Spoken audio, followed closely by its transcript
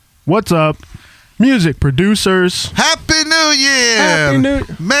What's up, music producers? Happy New Year! Happy New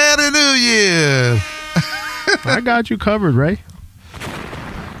Merry New Year! I got you covered, Ray.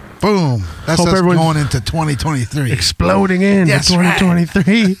 Boom. That's Hope us everyone's going into 2023. Exploding in Yes,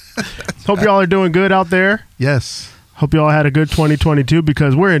 2023. Hope y'all are doing good out there. Yes. Hope y'all had a good 2022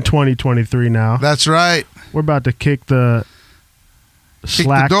 because we're in 2023 now. That's right. We're about to kick the Kick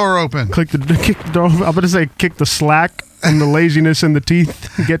slack. the door open. Kick the door. I'm about to say kick the slack and the laziness in the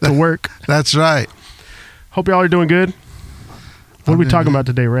teeth and get to work. That's right. Hope y'all are doing good. What are we talking about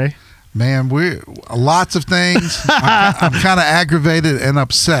today, Ray? Man, we're lots of things. I'm kind of aggravated and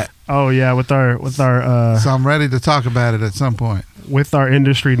upset. Oh yeah, with our So I'm ready to talk about it at some point. with our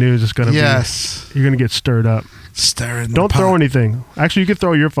industry news, it's gonna Yes. be you're gonna get stirred up. Stirring. Don't throw anything. Actually, you can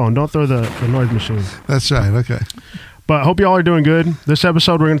throw your phone. Don't throw the noise machine. That's right. Okay. But hope y'all are doing good. This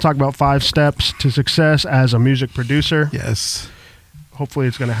episode, we're going to talk about 5 steps to success as a music producer. Yes. Hopefully,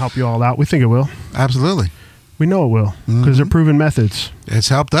 it's going to help you all out. We think it will. Absolutely. We know it will because they're proven methods. It's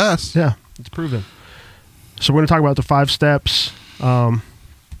helped us. Yeah, it's proven. So we're going to talk about the 5 steps. I'm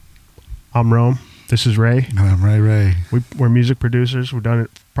Rome. This is Ray. And I'm Ray. We're music producers. We've done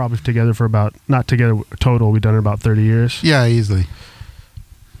it probably together for about, not together total, we've done it about 30 years. Yeah, easily.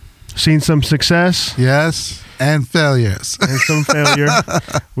 Seen some success. Yes. And failures. And some failure.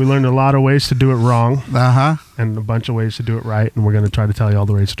 We learned a lot of ways to do it wrong Uh-huh. and a bunch of ways to do it right. And we're going to try to tell you all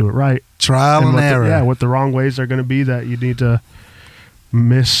the ways to do it right. Trial and what error. what the wrong ways are going to be that you need to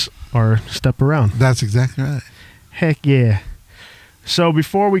miss or step around. That's exactly right. Heck yeah. So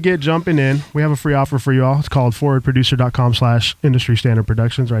before we get jumping in, we have a free offer for you all. It's called forwardproducer.com/industry standard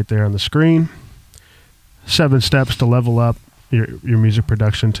productions right there on the screen. 7 steps to level up your music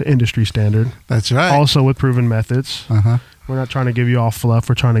production to industry standard. That's right. Also with proven methods. Uh-huh. We're not trying to give you all fluff.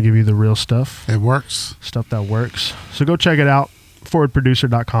 We're trying to give you the real stuff. It works. Stuff that works. So go check it out.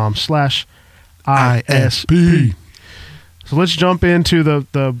 forwardproducer.com/ISP. So let's jump into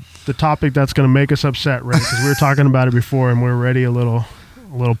the topic that's going to make us upset, right? Because we were talking about it before and we're already a little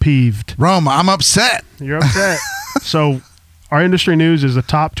peeved. Rome, I'm upset. You're upset. So our industry news is the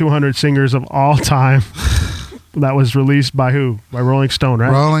top 200 singers of all time. That was released by who? By Rolling Stone, right?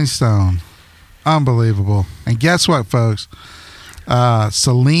 Rolling Stone. Unbelievable. And guess what, folks?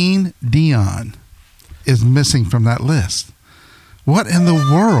 Celine Dion is missing from that list. What in the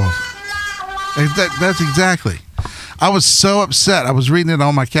world? That's exactly. I was so upset. I was reading it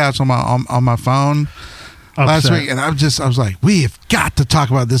on my couch on my phone last week, and I was like, we have got to talk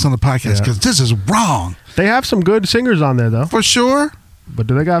about this on the podcast because this is wrong. They have some good singers on there, though. For sure. But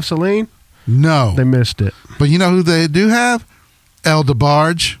do they got Celine? No. They missed it. But you know who they do have? El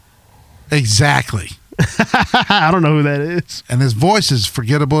DeBarge. Exactly. I don't know who that is. And his voice is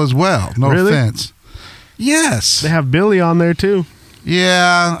forgettable as well. No Really? offense. Yes. They have Billie on there, too.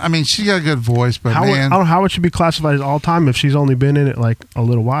 Yeah. I mean, she got a good voice, but I man. don't know how it should be classified as all time if she's only been in it like a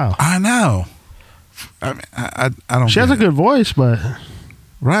little while. I know. I mean, I don't She has get a good voice, but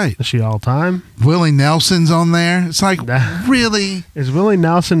Right. is she all time? Willie Nelson's on there. It's like, really? Is Willie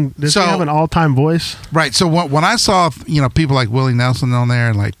Nelson, does So- he have an all-time voice? Right. So when I saw, people like Willie Nelson on there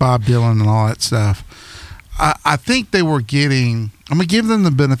and like Bob Dylan and all that stuff, I think they were getting, I'm going to give them the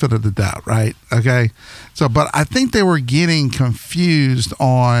benefit of the doubt, right? Okay. So, but I think they were getting confused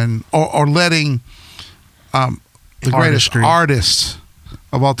on, or letting the greatest Artistry. artists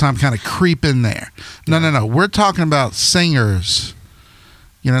of all time kind of creep in there. No. We're talking about singers.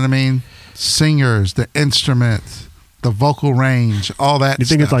 You know what I mean? Singers, the instrument, the vocal range, all that You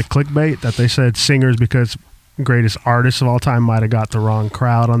think stuff. it's like clickbait that they said singers because greatest artists of all time might have got the wrong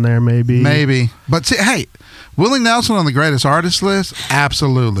crowd on there, maybe? Maybe. But see, hey, Willie Nelson on the greatest artist list?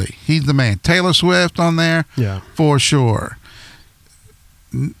 Absolutely. He's the man. Taylor Swift on there? Yeah. For sure.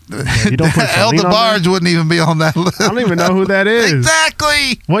 You don't put El Celine on DeBarge there? wount even be on that list. I don't even know who that is.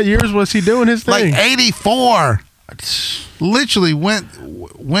 Exactly. What years was he doing his thing? Like 84. Literally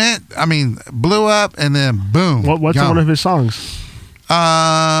blew up and then boom. What's gone. one of his songs?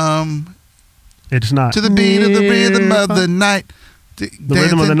 It's not. To the beat of the rhythm of the night. The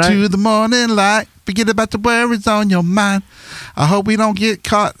rhythm of the night? To the morning light. Forget about the worries on your mind. I hope we don't get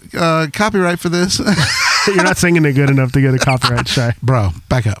caught copyright for this. You're not singing it good enough to get a copyright strike. Bro,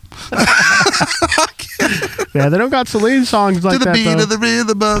 back up. Yeah, they don't got Celine songs like To the that, beat though. of the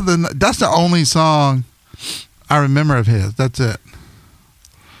rhythm of the night. That's the only song I remember of his. That's it.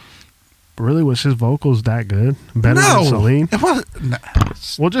 Really, was his vocals that good? Better than Celine? It wasn't. No.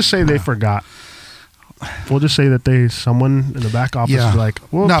 We'll just say they forgot. we'll just say that someone in the back office Yeah. was like,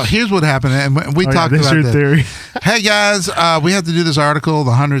 whoops. No, here's what happened, and we talked this about your this. theory. Hey guys, we have to do this article,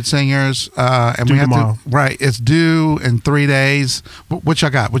 the 100 singers, and Due we have tomorrow. to. Right, it's due in 3 days. What you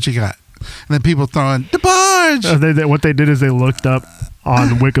got? What you got? And then people throwing DeBarge. What they did is they looked up on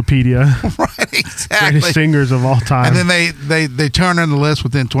Wikipedia Right, exactly. greatest singers of all time. And then they turn in the list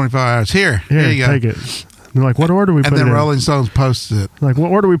within 24 hours. Here you go. take it. They're like, what order we put And it then in? Rolling Stones posted it. Like, what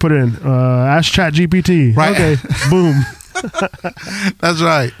order we put it in? Ask ChatGPT. Right. Okay, boom. That's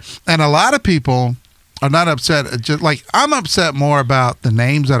right. And a lot of people are not upset. Just like I'm upset more about the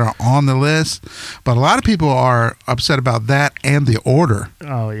names that are on the list, but a lot of people are upset about that and the order.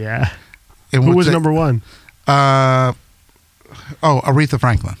 Oh, yeah. in Who which was they- number one? Aretha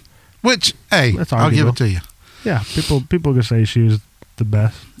Franklin. Which, hey, That's I'll give arguable. it to you. Yeah, people could say she was the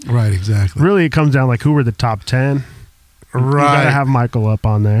best. Right, exactly. Really, it comes down like who were the top 10. You gotta Right. have Michael up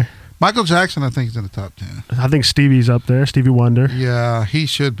on there. Michael Jackson, I think, is in the top 10. I think Stevie's up there. Stevie Wonder. Yeah, he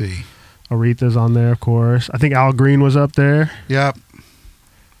should be. Aretha's on there, of course. I think Al Green was up there. Yep.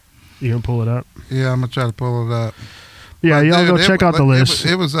 You can pull it up. Yeah, I'm going to try to pull it up. Yeah, But, y'all dude, go check out the list.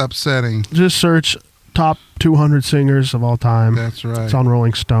 It was upsetting. Just search top 200 singers of all time. That's right. It's on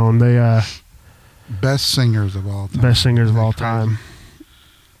Rolling Stone. They Best singers of all time. best singers of all That's crazy. time.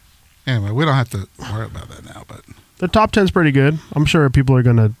 Anyway, we don't have to worry about that now, but The top 10's pretty good. I'm sure people are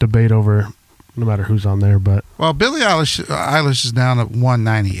going to debate over no matter who's on there, but well, Billie Eilish is down at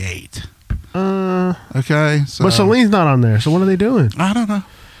 198. Okay, so but Celine's not on there. So what are they doing? I don't know.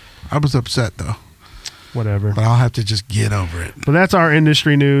 I was upset though, Whatever. but I'll have to just get over it. But that's our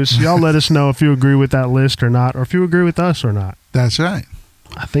industry news. Y'all let us know if you agree with that list or not, or if you agree with us or not. That's right.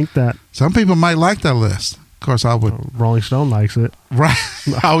 I think that Some people might like that list. Of course, I would. Rolling Stone likes it, Right?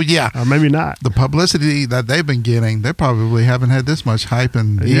 Oh yeah. or maybe not. The publicity that they've been getting, they probably haven't had this much hype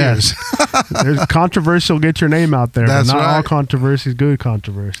in Yeah. years. There's controversy will get your name out there, That's but not all right. controversy is good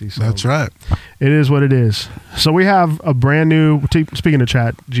controversy. So That's right. It is what it is. So we have a brand new, speaking of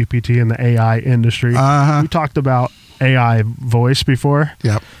Chat GPT and the AI industry, Uh-huh. we talked about AI voice before.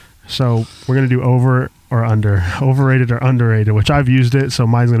 Yep. So we're going to do over or under, overrated or underrated, which I've used it, so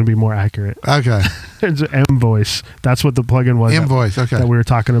mine's going to be more accurate. Okay. It's M voice. That's what the plugin was Invoice. Okay. that we were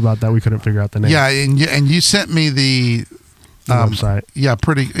talking about that we couldn't figure out the name. Yeah, and you sent me the The website. Yeah,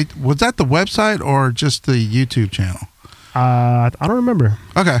 was that the website or just the YouTube channel? I don't remember.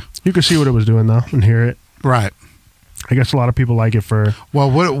 Okay. You could see what it was doing though and hear it. Right. I guess a lot of people like it for.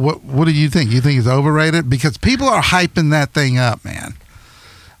 Well, what do you think? You think it's overrated? Because people are hyping that thing up, man.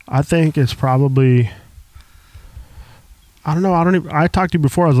 I think it's probably. I don't know. I talked to you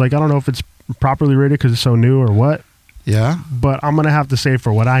before. I was like, I don't know if it's properly rated because it's so new or what. Yeah. But I'm gonna have to say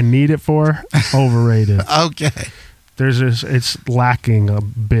for what I need it for, overrated. Okay. It's lacking a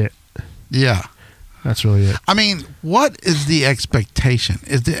bit. Yeah. That's really it. I mean, what is the expectation?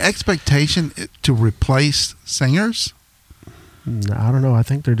 Is the expectation to replace singers? I don't know. I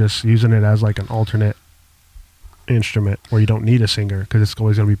think they're just using it as like an alternate instrument where you don't need a singer because it's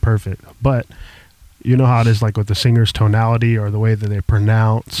always going to be perfect. But you know how it is like with the singer's tonality or the way that they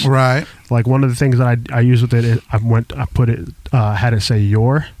pronounce. Right. Like one of the things that I use with it is I put it, had it say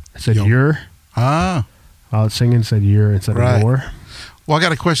your. It said Yo. your. Ah. While it's singing, it said your instead Right. of your. Well, I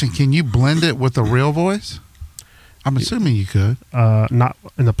got a question. Can you blend it with a real voice? I'm assuming you could. Not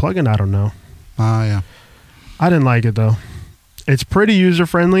in the plugin, I don't know. Ah, yeah. I didn't like it though. It's pretty user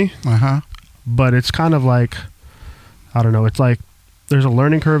friendly, Uh-huh. but it's kind of like, I don't know. It's like there's a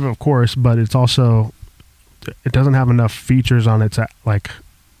learning curve, of course, but it's also, it doesn't have enough features on it to like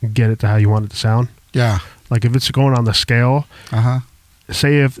get it to how you want it to sound. Yeah. Like if it's going on the scale, Uh-huh.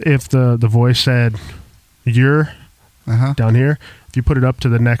 say if the voice said you're Uh-huh. down here, if you put it up to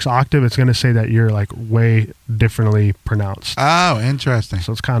the next octave, it's going to say that you're like way differently pronounced. Oh, interesting.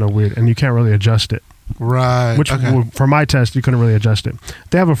 So it's kind of weird, and you can't really adjust it. Right. Which okay. for my test, you couldn't really adjust it.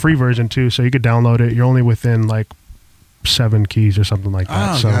 They have a free version too, so you could download it. You're only within like 7 keys or something like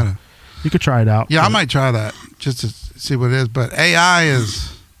that. Oh, So got it. you could try it out. Yeah, I But might try that just to see what it is. But AI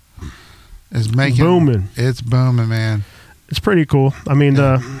is making booming. It's booming, man. It's pretty cool. I mean,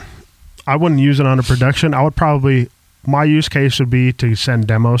 I wouldn't use it on a production. I would probably, my use case would be to send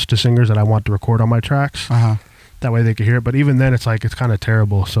demos to singers that I want to record on my tracks. Uh-huh. That way they could hear it. But even then, it's like, it's kind of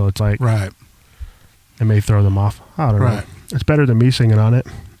terrible. So it's like, Right. it may throw them off. I don't know. Right. It's better than me singing on it,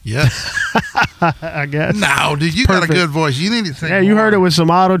 Yes. I guess. No, dude, you got a Perfect. good voice. You need to sing Yeah, you more. heard it with some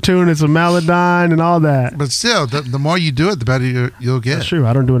auto-tune and some Melodyne and all that. But still, the more you do it, the better you'll get. That's true.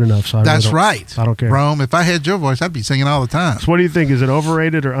 I don't do it enough. So I That's really right. I don't care. Rome, if I had your voice, I'd be singing all the time. So what do you think? Is it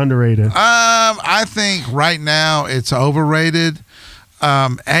overrated or underrated? I think right now it's overrated.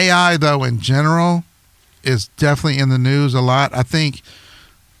 AI, though, in general, is definitely in the news a lot. I think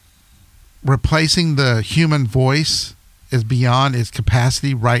replacing the human voice is beyond its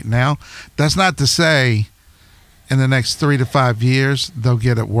capacity right now. That's not to say in the next 3 to 5 years they'll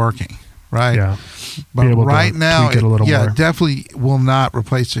get it working, right? Yeah. But right now, tweak it a little more. definitely will not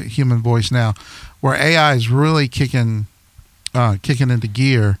replace the human voice now. Where AI is really kicking into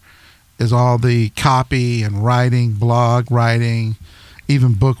gear is all the copy and writing, blog writing,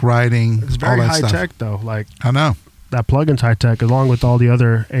 even book writing. It's very all that high stuff. tech though. Like I know. that plugin's high tech, along with all the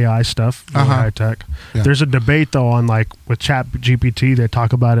other AI stuff. Very high tech. Yeah. There's a debate though on like with Chat GPT. They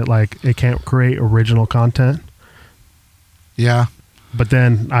talk about it like it can't create original content. Yeah. But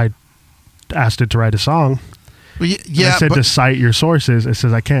then I asked it to write a song. Well, And I said to cite your sources. It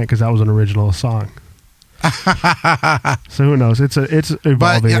says I can't because that was an original song. So who knows? It's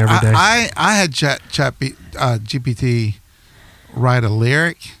evolving every day. I had GPT write a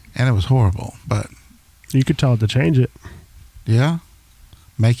lyric and it was horrible, but You could tell it to change it. yeah,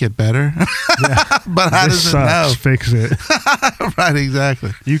 make it better. Yeah. But how This does sucks. it Fix it. know? Right,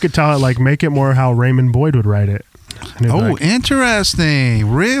 exactly. You could tell it like make it more how Raymond Boyd would write it. And it'd be Oh, like,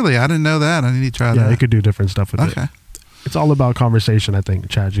 interesting. Really? I didn't know that. I need to try yeah, that. you could do different stuff with Okay. it. It's all about conversation, I think,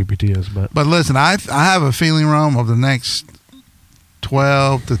 Chat GPT is. But Listen, I have a feeling, Rome, of the next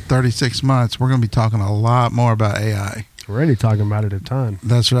 12 to 36 months, we're going to be talking a lot more about AI. we're already talking about it a ton.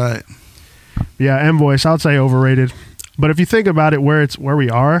 That's right. Yeah, M-Voice, I would say overrated. But if you think about it, where we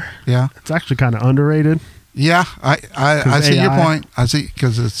are, Yeah. it's actually kind of underrated. Yeah, I see your AI point. I see,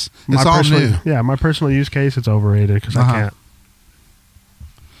 because it's My all personal- new. Yeah, my personal use case, it's overrated because Uh-huh. I can't.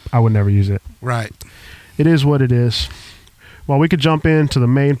 I would never use it. Right. It is what it is. Well, we could jump into the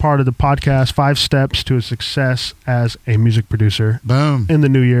main part of the podcast, 5 steps to a success as a music producer Boom. in the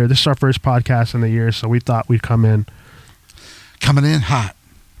new year. This is our first podcast in the year, so we thought we'd come in. Coming in hot.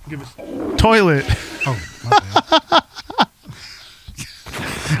 Toilet. Oh, my bad.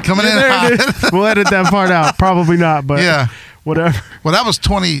 Coming in There it hot. is. We'll edit that part out. Probably not, but Yeah. whatever. Well, that was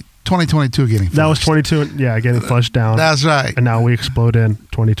 2022 getting That was flushed. 22. Yeah, getting flushed down. That's right. And now we explode in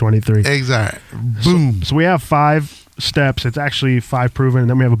 2023. Exactly. Boom. So we have 5 steps. It's actually 5 proven, and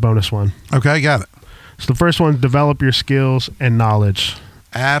then we have a bonus one. Okay, got it. So the first one, develop your skills and knowledge.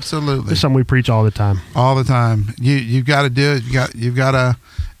 Absolutely. This is something we preach all the time. All the time. You've got to do it. You've got to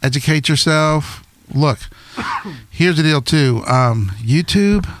educate yourself. Look, here's the deal too.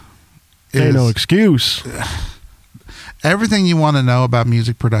 YouTube Ain't is no excuse. everything you want to know about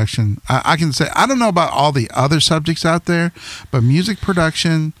music production. I can say I don't know about all the other subjects out there, but music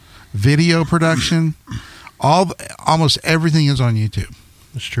production, video production, almost everything is on YouTube.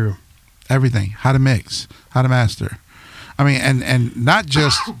 It's true. Everything. How to mix, how to master. I mean, and not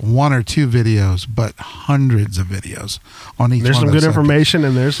just 1 or 2 videos, but hundreds of videos on each There's one some of good those information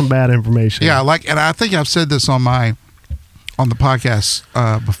and there's some bad information. Yeah, and I think I've said this on the podcast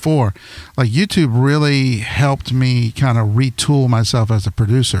before. Like YouTube really helped me kind of retool myself as a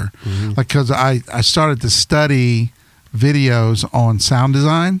producer. Mm-hmm. Like, because I started to study videos on sound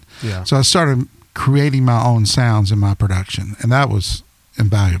design. Yeah. So I started creating my own sounds in my production, and that was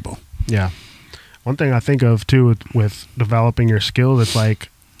invaluable. Yeah. One thing I think of too with developing your skills, it's like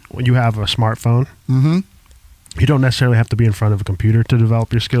when you have a smartphone, Mm-hmm. you don't necessarily have to be in front of a computer to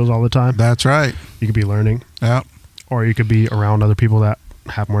develop your skills all the time. That's right. You could be learning, Yeah. or you could be around other people that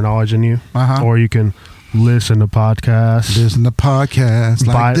have more knowledge than you, Uh-huh. or you can listen to podcasts Listen to podcasts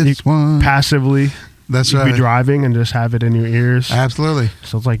like this one. passively. That's You could right. be driving and just have it in your ears. Absolutely.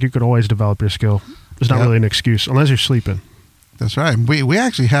 So it's like you could always develop your skill. It's not Yep. really an excuse unless you're sleeping. That's right. We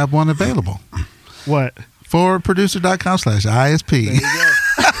actually have one available. What? forwardproducer.com/ISP.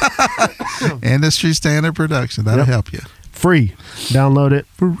 Industry standard production. That'll Yep. help you. Free. Download it.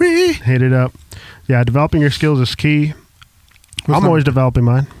 Free. Hit it up. Yeah, developing your skills is key. I'm always developing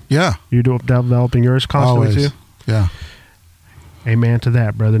mine. Yeah. You developing yours constantly Always. too? Yeah. Amen to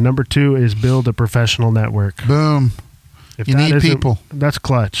that, brother. Number 2 is build a professional network. Boom. If You that need isn't- people. That's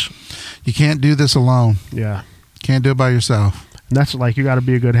clutch. You can't do this alone. Yeah. Can't do it by yourself. And that's like you got to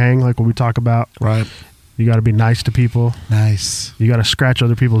be a good hang, like what we talk about. Right. You got to be nice to people. Nice. You got to scratch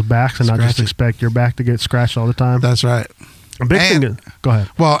other people's backs and not Scratch just it. expect your back to get scratched all the time. That's right. A big and- thing. Go ahead.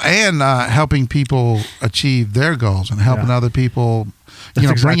 Well, and helping people achieve their goals and helping Yeah. other people. That's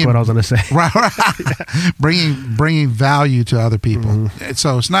exactly what I was going to say. Right. bringing value to other people. Mm-hmm.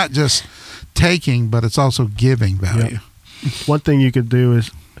 So it's not just taking, but it's also giving value. One thing you could do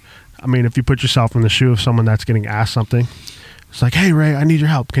is, I mean, if you put yourself in the shoe of someone that's getting asked something, it's like, hey, Ray, I need your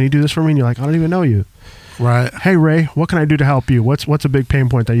help. Can you do this for me? And you're like, I don't even know you. Right. Hey, Ray, what can I do to help you? What's a big pain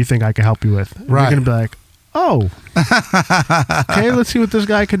point that you think I can help you with? And Right. You're going to be like, oh, okay, let's see what this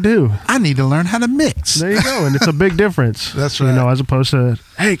guy could do. I need to learn how to mix. There you go. And it's a big difference. That's right. You know, as opposed to,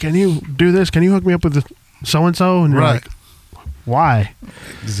 hey, can you do this? Can you hook me up with so-and-so? And you're Right. like, why?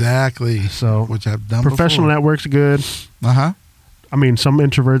 Exactly. So which I've done professional before. network's good. Uh-huh. I mean, some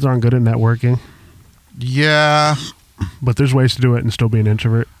introverts aren't good at networking, Yeah. but there's ways to do it and still be an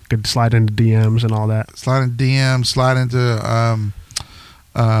introvert. You could slide into DMs and all that. Slide into DMs, slide into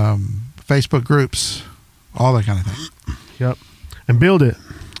Facebook groups, all that kind of thing. Yep. And build it.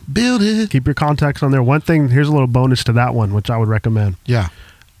 Build it. Keep your contacts on there. One thing, here's a little bonus to that one, which I would recommend. Yeah.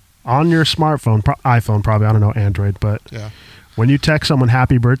 On your smartphone, iPhone probably, I don't know, Android, but Yeah. when you text someone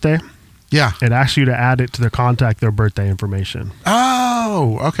happy birthday, Yeah. it asks you to add it to their contact, their birthday information.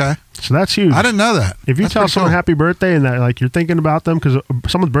 Oh, okay. So that's huge. I didn't know that. If you That's tell pretty someone cool. happy birthday and that like you're thinking about them, because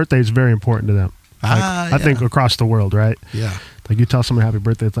someone's birthday is very important to them. Like, I think yeah. across the world, right? Yeah. Like you tell someone happy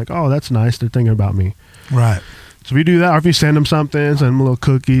birthday, it's like, oh, that's nice. They're thinking about me. Right. So if you do that, or if you send them something, send them little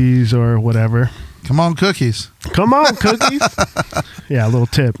cookies or whatever. Come on, cookies. Come on, cookies. Yeah, a little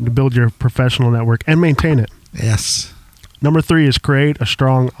tip to build your professional network and maintain it. Yes. Number 3 is create a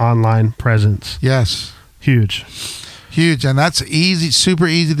strong online presence. Yes. Huge. Huge. And that's easy, super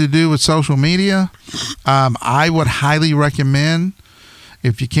easy to do with social media. I would highly recommend,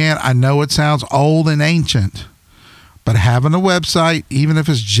 if you can, I know it sounds old and ancient, but having a website, even if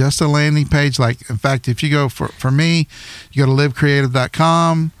it's just a landing page, like, in fact, if you go for me, you go to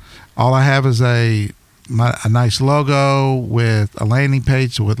livecreative.com. All I have is a nice logo with a landing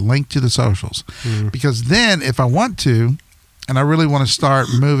page with a link to the socials. Because then if I want to, and I really want to start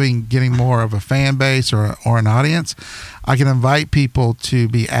getting more of a fan base or an audience, I can invite people to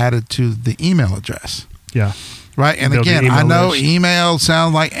be added to the email address. Yeah. Right. And Build again, your I email know list. email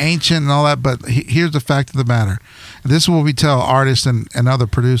sounds like ancient and all that, but here's the fact of the matter. This is what we tell artists and other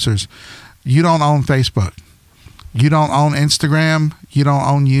producers. You don't own Facebook. You don't own Instagram. You don't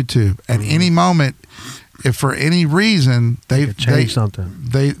own YouTube. At any moment, if for any reason they something,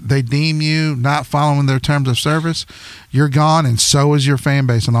 they deem you not following their terms of service, you're gone, and so is your fan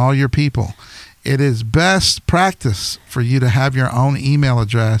base and all your people. It is best practice for you to have your own email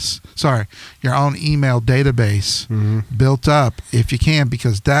your own email database built up if you can,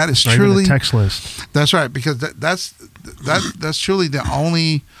 because that is or truly even a text list. That's right, because that's truly the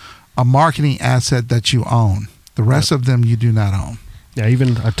only a marketing asset that you own. The rest of them you do not own. Yeah,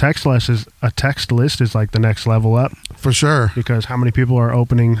 even a text list is like the next level up, For sure. because how many people are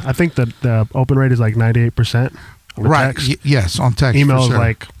opening? I think that the open rate is like 98%. Right. Text. Yes, on text. Email for is sure.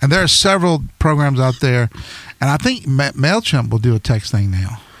 like, and there are several programs out there, and I think MailChimp will do a text thing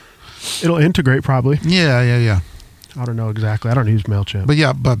now. it'll integrate probably. Yeah. I don't know exactly. I don't use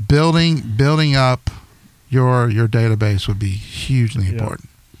MailChimp. But building up your database would be hugely important.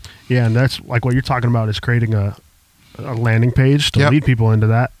 Yeah, and that's like what you're talking about is creating a landing page to Yep. lead people into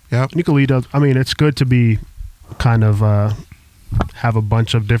that. Yep. And you can lead up. I mean, it's good to be kind of have a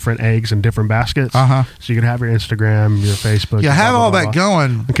bunch of different eggs in different baskets. Uh-huh. So you can have your Instagram, your Facebook. Yeah, blah, have blah, all blah, that blah.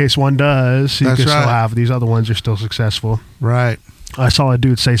 going. In case one does, you That's can still right. have these other ones. You're still successful. Right. I saw a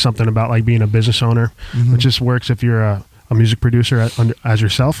dude say something about like being a business owner, Mhm. which just works if you're a music producer as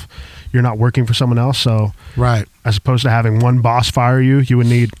yourself. You're not working for someone else. So Right. as opposed to having one boss fire you, you would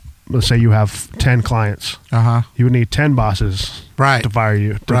need, let's say you have 10 clients. Uh-huh. You would need 10 bosses Right. to fire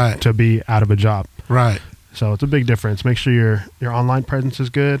you Right. to be out of a job. Right. So it's a big difference. Make sure your online presence is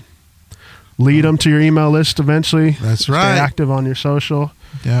good. Lead them to your email list eventually. That's Stay right. active on your social.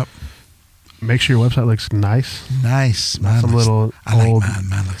 Yep. Make sure your website looks nice. Nice. Not some looks- little I old. like mine.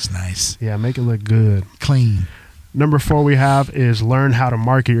 Mine looks nice. Yeah, make it look good. Clean. Number 4 we have is learn how to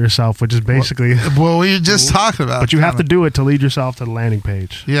market yourself, which is basically, Well, we were just talking about but you have to kinda- do it to lead yourself to the landing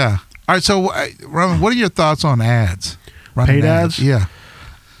page. Yeah. All right. So, Roman, what are your thoughts on ads? Running Paid ads? Yeah.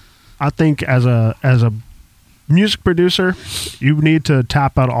 I think as a music producer, you need to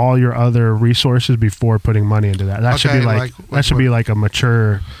tap out all your other resources before putting money into that. That should Okay, be like that should what? be like a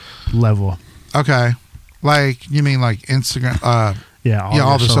mature level. Okay. Like, you mean like Instagram? Yeah, Yeah,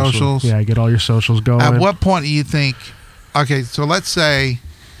 all your the socials. Yeah, get all your socials going. At what point do you think? Okay, so let's say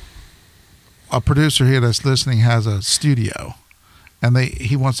a producer here that's listening has a studio, and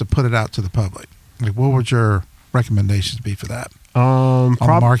he wants to put it out to the public. Like, what would your recommendations be for that on the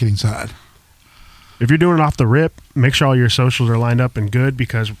marketing side? If you're doing it off the rip, make sure all your socials are lined up and good,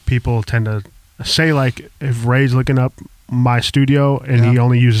 because people tend to say, like, if Ray's looking up my studio and he Yeah.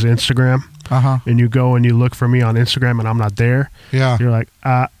 only uses Instagram, Uh-huh. and you go and you look for me on Instagram and I'm not there, Yeah. you're like,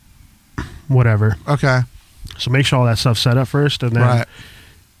 whatever. Okay. So make sure all that stuff's set up first, and then Right.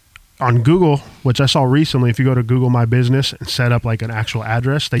 on Google, which I saw recently, if you go to Google My Business and set up like an actual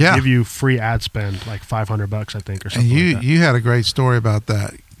address, they give you free ad spend, like $500, I think, or something. And like that. you had a great story about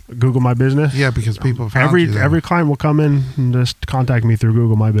that. Google My Business. Yeah, because people found every client will come in and just contact me through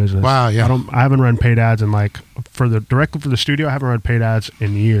Google My Business. Wow, yeah. I haven't run paid ads in like directly for the studio. I haven't run paid ads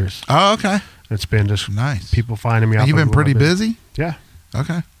in years. Oh, okay. It's been just nice. People finding me. And you've been pretty busy. Yeah.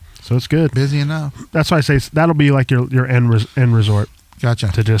 Okay. So it's good. Busy enough. That's why I say that'll be like your end resort. Gotcha.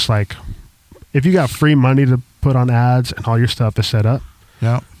 To just like, if you got free money to put on ads and all your stuff is set up,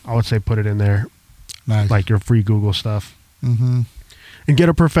 yeah, I would say put it in there. Nice. Like your free Google stuff. Mm-hmm. And get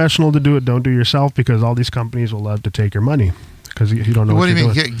a professional to do it. Don't do it yourself, because all these companies will love to take your money because you don't know what do you're you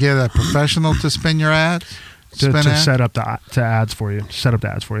mean? doing. Get a professional to spin your ads? To set up the ads for you. Set up the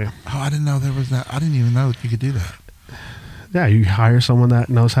ads for you. Oh, I didn't know there was that. I didn't even know you could do that. Yeah, you hire someone that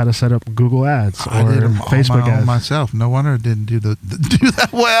knows how to set up Google ads or I did them Facebook ads myself. No wonder it didn't do that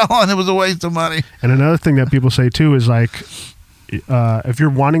well, and it was a waste of money. And another thing that people say too is like, if you're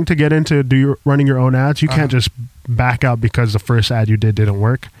wanting to get into running your own ads, you can't just back out because the first ad you didn't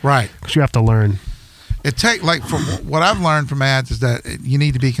work. Right. Because you have to learn. From what I've learned from ads is that you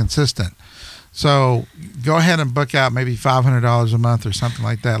need to be consistent. So go ahead and book out maybe $500 a month or something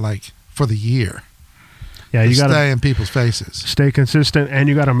like that, like for the year. Yeah, you got to stay in people's faces. Stay consistent, and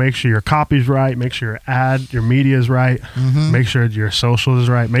you got to make sure your copy's right, make sure your media is right, make sure your social is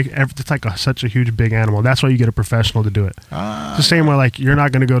right. It's like such a huge big animal. That's why you get a professional to do it. It's the same way, like you're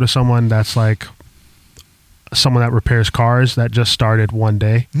not going to go to someone that's like someone that repairs cars that just started one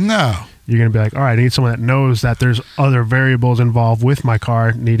day. No. You're going to be like, all right, I need someone that knows that there's other variables involved with my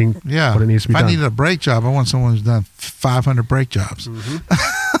car needing what it needs to be done. If I needed a brake job, I want someone who's done 500 brake jobs.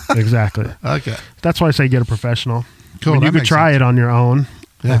 Exactly. Okay. That's why I say get a professional. Cool. I mean, you could try it on your own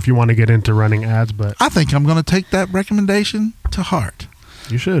if you want to get into running ads, but I think I'm going to take that recommendation to heart.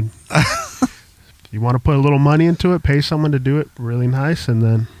 You should. You want to put a little money into it, pay someone to do it really nice, and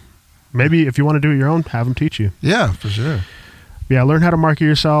then maybe if you want to do it your own, have them teach you. Yeah, for sure. Yeah, learn how to market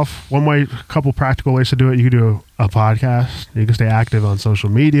yourself. One way, a couple practical ways to do it. You can do a podcast. You can stay active on social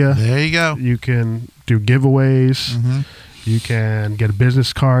media. There you go. You can do giveaways. You can get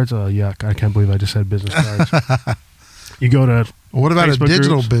business cards. Oh, yuck. I can't believe I just said business cards. You go to what about Facebook a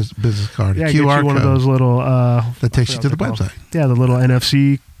digital groups. business card? Yeah, QR get you one code of those little... that takes you to the website. Yeah, the little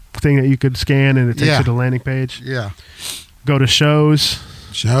NFC thing that you could scan and it takes you to the landing page. Yeah. Go to shows.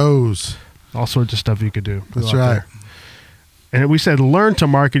 All sorts of stuff you could do. That's right. There. And we said learn to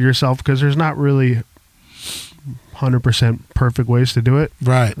market yourself because there's not really 100% perfect ways to do it.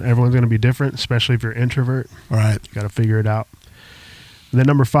 Right. Everyone's going to be different, especially if you're an introvert. Right. You got to figure it out. And then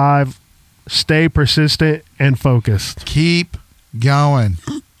number 5, stay persistent and focused. Keep going.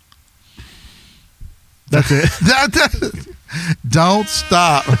 That's it. Don't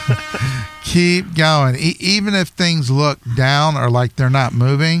stop. Keep going. Even if things look down or like they're not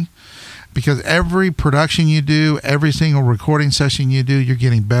moving, because every production you do, every single recording session you do, you're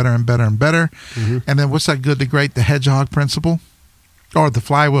getting better and better and better. And then what's that good, the great, the hedgehog principle? Or the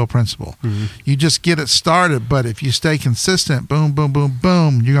flywheel principle. You just get it started, but if you stay consistent, boom, boom, boom,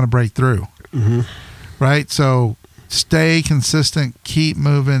 boom, you're going to break through. Right? So stay consistent, keep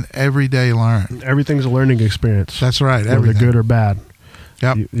moving, every day learn. Everything's a learning experience. That's right. Whether Everything. good or bad.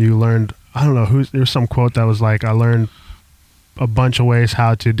 Yep. You learned, I don't know, there's some quote that was like, I learned a bunch of ways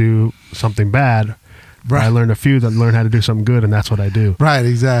how to do something bad. Right. I learned a few that learned how to do something good, and that's what I do. Right,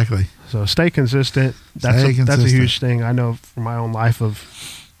 exactly. So stay consistent. That's a huge thing. I know from my own life of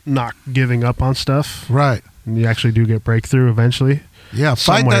not giving up on stuff. Right. And you actually do get breakthrough eventually. Yeah,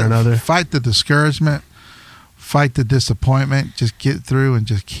 some way or another. Fight the discouragement, fight the disappointment, just get through and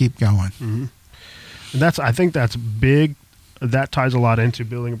just keep going. And I think that's big. That ties a lot into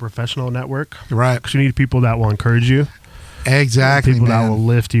building a professional network. Right. Because you need people that will encourage you. Exactly, people that will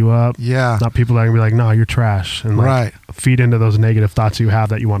lift you up. Yeah. Not people that are going to be like, no, you're trash. And feed into those negative thoughts you have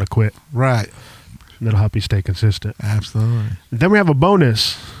that you want to quit. Right. And that'll help you stay consistent. Absolutely. Then we have a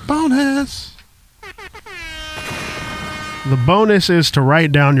bonus. Bonus. The bonus is to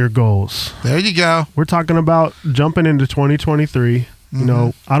write down your goals. There you go. We're talking about jumping into 2023. You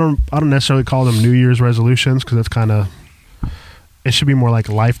know, I don't necessarily call them New Year's resolutions because it should be more like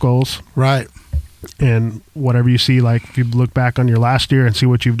life goals. Right. And whatever you see, like if you look back on your last year and see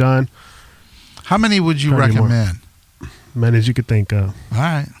what you've done. How many would you recommend? Many as you could think of. All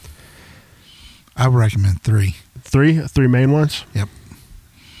right. I would recommend 3. 3 main ones? Yep.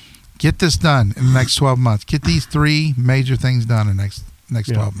 Get this done in the next 12 months. Get these 3 major things done in the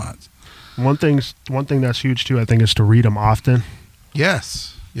next 12 months. One thing that's huge too, I think, is to read them often.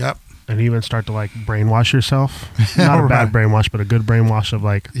 Yes. Yep. and even start to like brainwash yourself. Not a bad brainwash, but a good brainwash of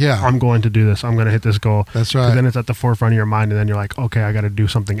like, Yeah. I'm going to do this. I'm going to hit this goal. That's 'Cause right. then it's at the forefront of your mind, and then you're like, okay, I got to do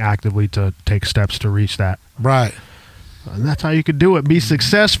something actively to take steps to reach that. Right. And that's how you could do it. Be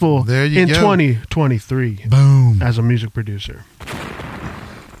successful There you in go. 2023 Boom. as a music producer.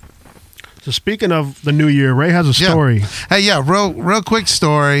 So speaking of the new year, Ray has a story. Hey, yeah, real quick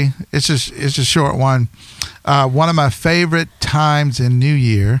story. It's a short one. One of my favorite times in New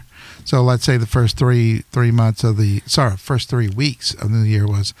Year. So let's say the first three weeks of the New Year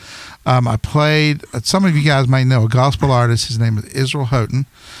was, I played. Some of you guys might know a gospel artist. His name is Israel Houghton.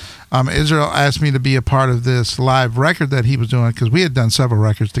 Israel asked me to be a part of this live record that he was doing because we had done several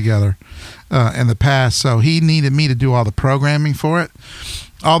records together in the past. So he needed me to do all the programming for it,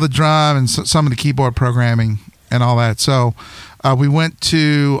 all the drum and some of the keyboard programming and all that. So we went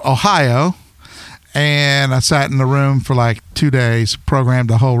to Ohio, and I sat in the room for like 2 days, programmed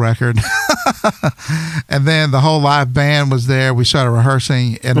the whole record. And then the whole live band was there. We started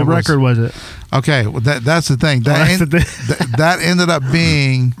rehearsing. And What record was it? Okay, well, that's the thing. That's the thing. That ended up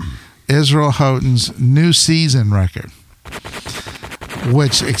being Israel Houghton's New Season record,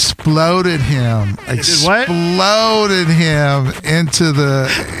 which exploded him. Exploded him into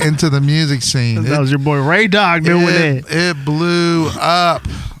the music scene. That was your boy Ray Dog doing it. It blew up.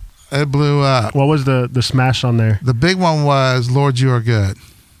 It blew up. What was the smash on there? The big one was "Lord, You Are Good,"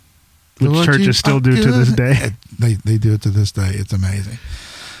 Which Lord, churches You still Are do to this Good. day. They do it to this day. It's amazing.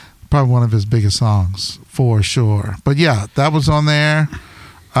 Probably one of his biggest songs for sure. But yeah, that was on there.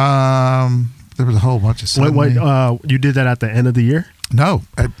 There was a whole bunch of stuff. You did that at the end of the year? No,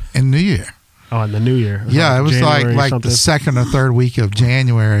 in New Year. Oh, in the new year. Yeah, it was January like something. the second or third week of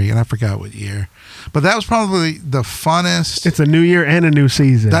January, and I forgot what year. But that was probably the funnest. It's a new year and a new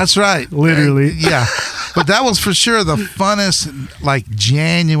season. That's right. Literally. Yeah. But that was for sure the funnest like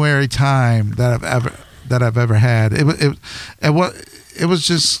January time that I've ever had. It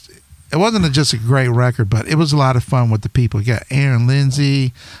wasn't just a great record, but it was a lot of fun with the people. You got Aaron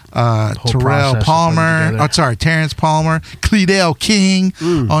Lindsay, Terrell Palmer, Terrence Palmer, Cledell King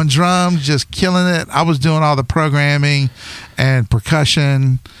on drums, just killing it. I was doing all the programming and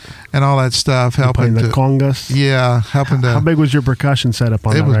percussion and all that stuff, helping playing the congas. Yeah, helping to. How big was your percussion setup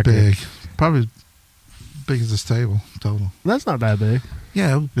on that record? It was big, probably as big as this table total. That's not that big.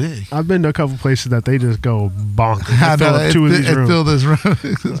 Yeah, it was big. I've been to a couple places that they just go bonkers. I know, Two of these rooms. It filled this room.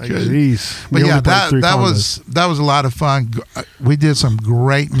 It was Like, crazy. geez. But We yeah, only played 3 congas. that was a lot of fun. We did some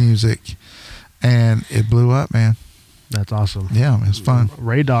great music, and it blew up, man. That's awesome. Yeah, it was fun.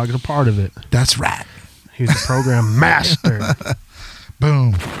 Ray Dog's a part of it. That's right. He's a program master.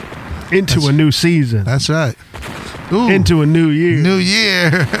 Boom. Into a new season. That's right. Ooh, Into a new year. New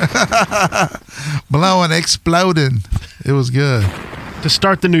year. Blowing, exploding. It was good. To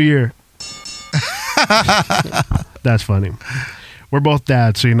start the new year. That's funny. We're both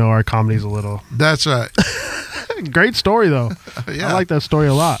dads, so you know our comedy's a little. That's right. Great story, though. Yeah. I like that story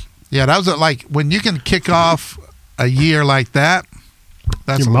a lot. Yeah, that was like when you can kick off a year like that.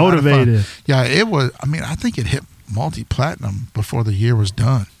 That's You're a lot of fun. motivated. Yeah, it was. I mean, I think it hit multi-platinum before the year was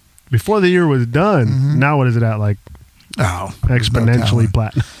done. Before the year was done, now what is it at? Like Oh, exponentially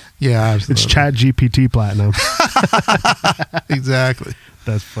platinum. Yeah, absolutely. It's Chat GPT platinum. Exactly.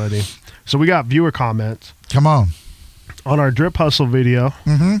 That's funny. So we got viewer comments Come on. on our Drip Hustle video.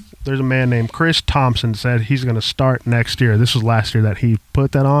 Mm-hmm. There's a man named Chris Thompson said he's going to start next year. This was last year that he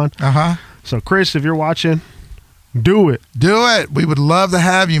put that on. Uh-huh. So Chris, if you're watching, do it. Do it. We would love to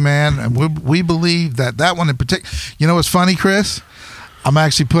have you, man. And we believe that one in particular. You know what's funny, Chris? I'm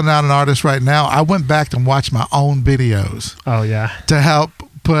actually putting out an artist right now. I went back and watched my own videos Oh yeah. to help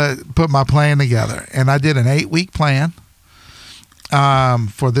put my plan together. And I did an 8-week plan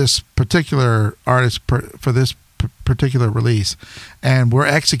for this particular artist, for this particular release. And we're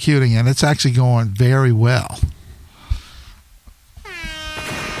executing, and it's actually going very well.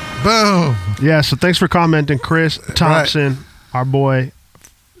 Boom. Yeah, so thanks for commenting, Chris Thompson, our boy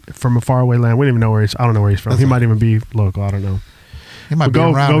from a faraway land. We don't even know where I don't know where he's from. He might even be local. I don't know. He might be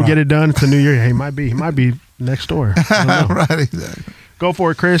Go around. get it done. It's a new year. He might be next door. I don't know. Right, exactly. Go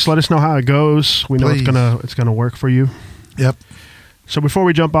for it, Chris. Let us know how it goes. We know Please. it's gonna work for you. Yep. So before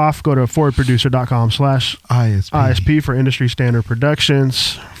we jump off, go to forwardproducer.com/ISP for industry standard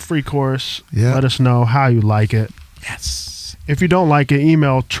productions. Free course. Yeah. Let us know how you like it. Yes. If you don't like it,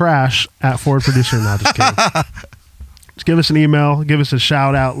 email trash@forwardproducer. No, just kidding. Just give us an email. Give us a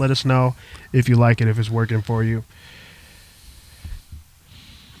shout out. Let us know if you like it, if it's working for you.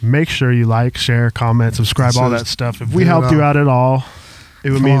 Make sure you like, share, comment, subscribe, all that stuff. If we helped you out at all, It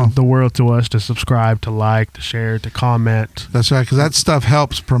would Come mean on. the world to us to subscribe, to like, to share, to comment. That's right, because that stuff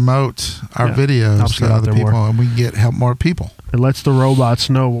helps promote our Yeah, videos helps to get out other there people, more. and we can help more people. It lets the robots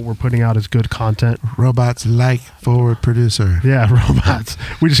know what we're putting out is good content. Robots like Forward Producer. Yeah, robots.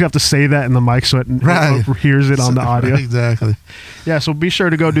 We just have to say that in the mic so it Right. hears it on the audio. Exactly. Yeah, so be sure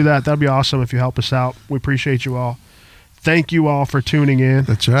to go do that. That'd be awesome if you help us out. We appreciate you all. Thank you all for tuning in.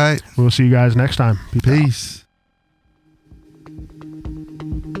 That's right. We'll see you guys next time. Peace out. Peace.